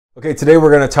Okay, today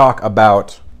we're going to talk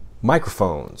about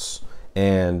microphones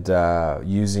and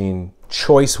using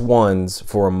choice ones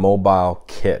for a mobile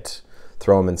kit.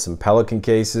 Throw them in some Pelican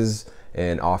cases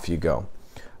and off you go.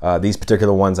 These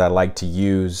particular ones I like to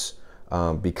use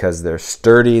because they're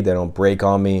sturdy, they don't break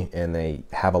on me, and they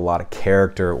have a lot of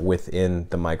character within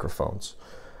the microphones.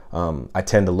 I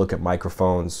tend to look at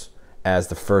microphones as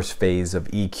the first phase of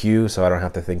EQ, so I don't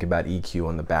have to think about EQ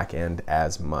on the back end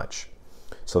as much.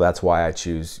 So that's why I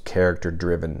choose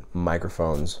character-driven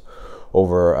microphones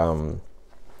over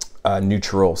a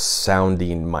neutral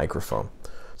sounding microphone.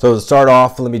 So to start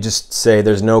off, let me just say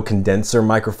there's no condenser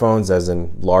microphones, as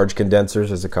in large condensers.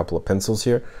 There's a couple of pencils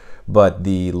here, but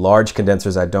the large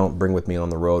condensers I don't bring with me on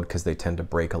the road because they tend to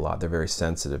break a lot. They're very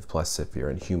sensitive. Plus, if you're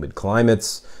in humid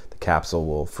climates, the capsule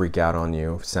will freak out on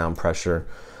you, sound pressure,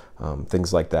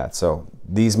 things like that. So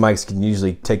these mics can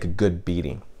usually take a good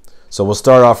beating. So we'll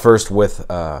start off first with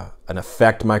an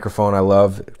effect microphone I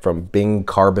love from Bing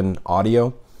Carbon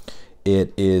Audio.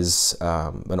 It is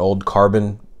an old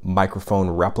carbon microphone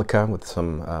replica with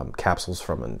some capsules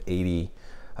from a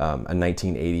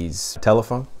 1980s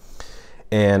telephone.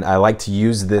 And I like to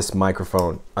use this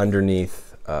microphone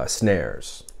underneath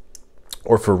snares,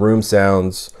 or for room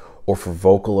sounds, or for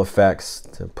vocal effects,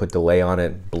 to put delay on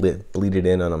it, bleed it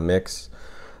in on a mix.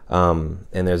 And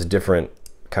there's different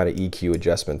kind of EQ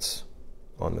adjustments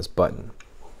on this button.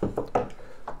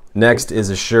 Next is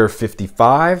a Shure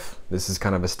 55. This is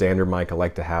kind of a standard mic I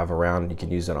like to have around. You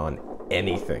can use it on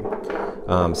anything.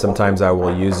 Sometimes I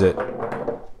will use it,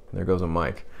 there goes a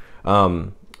mic.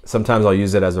 Sometimes I'll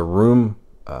use it as a room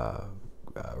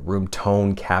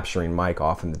tone capturing mic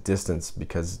off in the distance,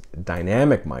 because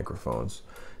dynamic microphones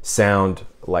sound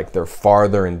like they're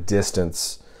farther in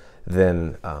distance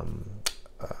than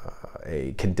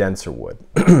a condenser would.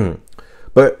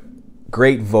 But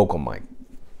great vocal mic.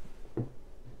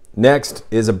 Next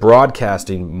is a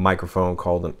broadcasting microphone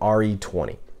called an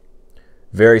RE20.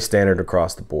 Very standard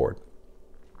across the board.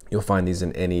 You'll find these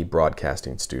in any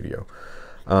broadcasting studio.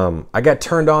 I got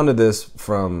turned on to this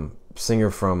from a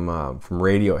singer from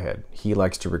Radiohead. He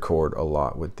likes to record a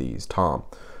lot with these, Tom.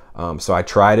 So I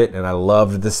tried it and I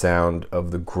loved the sound of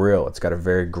the grill. It's got a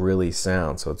very grilly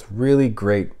sound, so it's really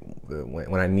great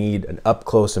when I need an up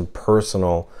close and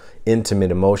personal, intimate,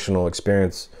 emotional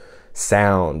experience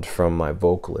sound from my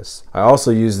vocalists. I also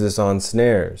use this on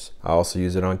snares. I also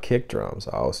use it on kick drums.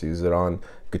 I also use it on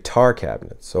guitar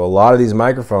cabinets. So a lot of these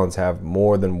microphones have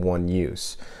more than one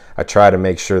use. I try to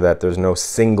make sure that there's no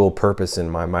single purpose in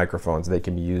my microphones. They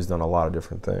can be used on a lot of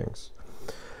different things.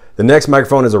 The next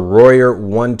microphone is a Royer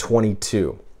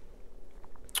 122.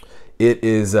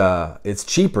 It's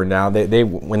cheaper now.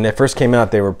 When they first came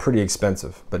out, they were pretty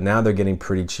expensive, but now they're getting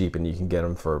pretty cheap, and you can get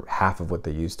them for half of what they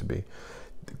used to be.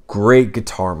 Great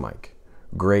guitar mic,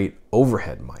 great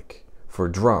overhead mic for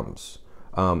drums,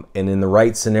 and in the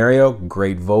right scenario,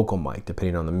 great vocal mic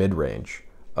depending on the mid-range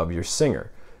of your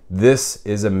singer. This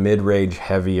is a mid-range,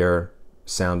 heavier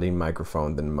sounding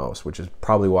microphone than most, which is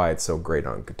probably why it's so great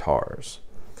on guitars.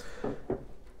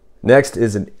 Next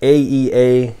is an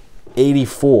AEA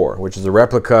 84, which is a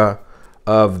replica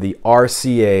of the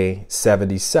RCA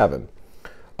 77.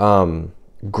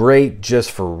 Great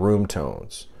just for room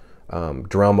tones,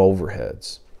 drum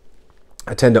overheads.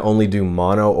 I tend to only do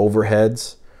mono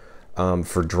overheads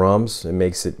for drums. It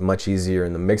makes it much easier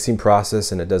in the mixing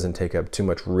process, and it doesn't take up too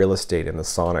much real estate in the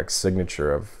sonic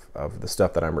signature of the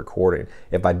stuff that I'm recording.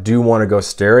 If I do want to go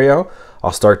stereo,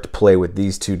 I'll start to play with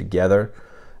these two together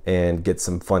and get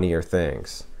some funnier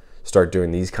things. Start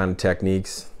doing these kind of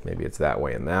techniques. Maybe it's that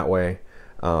way and that way,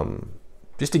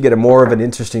 just to get a more of an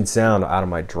interesting sound out of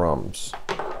my drums.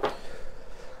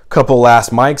 Couple last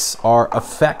mics are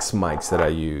effects mics that I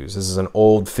use. This is an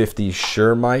old 50s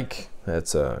Shure mic.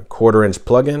 That's a 1/4-inch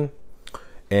plug-in,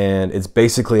 and it's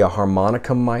basically a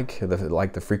harmonica mic,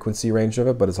 like the frequency range of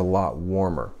it, but it's a lot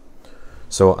warmer.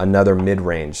 So another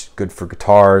mid-range, good for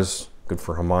guitars, good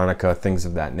for harmonica, things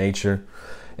of that nature.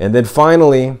 And then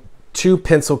finally, 2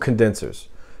 pencil condensers.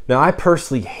 Now, I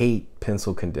personally hate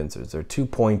pencil condensers. They're too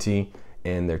pointy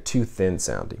and they're too thin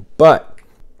sounding, but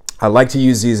I like to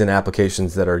use these in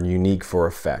applications that are unique for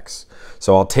effects.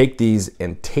 So I'll take these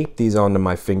and tape these onto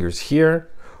my fingers here,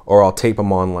 or I'll tape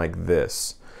them on like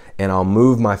this, and I'll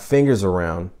move my fingers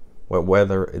around,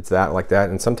 whether it's that like that,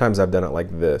 and sometimes I've done it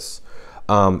like this,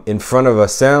 in front of a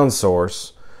sound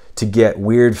source to get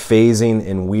weird phasing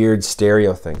and weird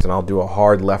stereo things. And I'll do a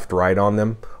hard left-right on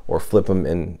them, or flip them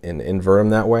and invert them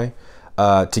that way,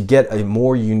 to get a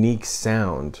more unique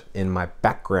sound in my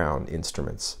background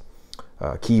instruments.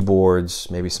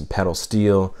 Keyboards, maybe some pedal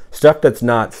steel, stuff that's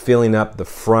not filling up the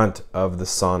front of the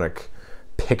sonic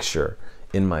picture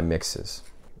in my mixes.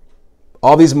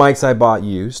 All these mics I bought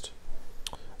used.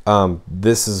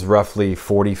 This is roughly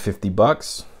 40, 50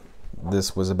 bucks.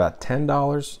 This was about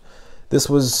 $10. This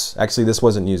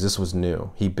wasn't used, this was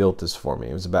new. He built this for me.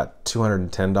 It was about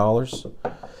 $210.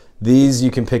 These you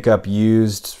can pick up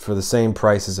used for the same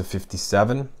price as a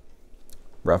 57.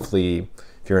 Roughly,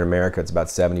 if you're in America, it's about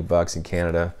 70 bucks. In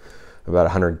Canada, about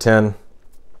 110.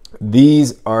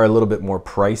 These are a little bit more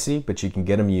pricey, but you can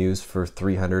get them used for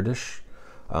 300-ish.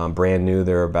 Brand new,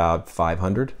 they're about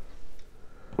 500.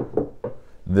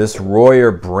 This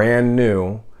Royer brand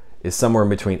new is somewhere in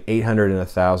between $800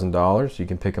 and $1,000. You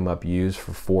can pick them up used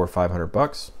for $400 or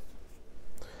 $500.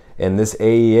 And this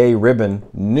AEA ribbon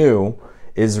new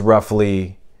is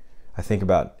roughly, I think,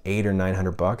 about $800 or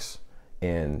 $900,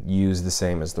 and used the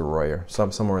same as the Royer,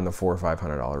 somewhere in the $400 or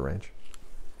 $500 range.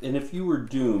 And if you were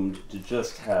doomed to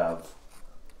just have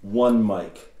one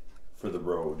mic for the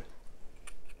road,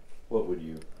 what would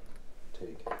you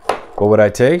take? What would I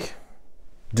take?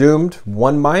 Doomed,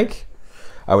 one mic?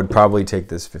 I would probably take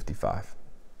this 55.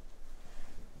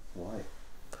 Why?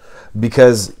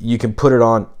 Because you can put it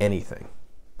on anything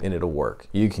and it'll work.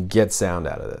 You can get sound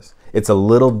out of this. It's a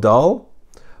little dull,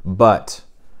 but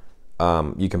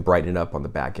you can brighten it up on the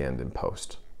back end in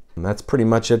post. And that's pretty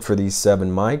much it for these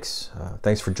 7 mics.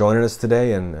 Thanks for joining us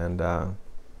today, and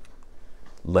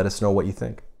let us know what you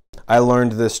think. I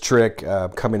learned this trick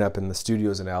coming up in the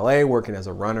studios in LA, working as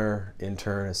a runner,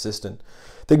 intern, assistant,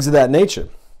 things of that nature.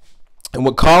 And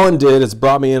what Colin did is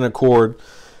brought me in a chord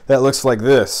that looks like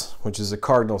this, which is a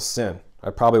cardinal sin. I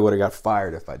probably would have got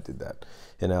fired if I did that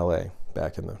in LA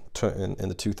back in the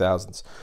 2000s.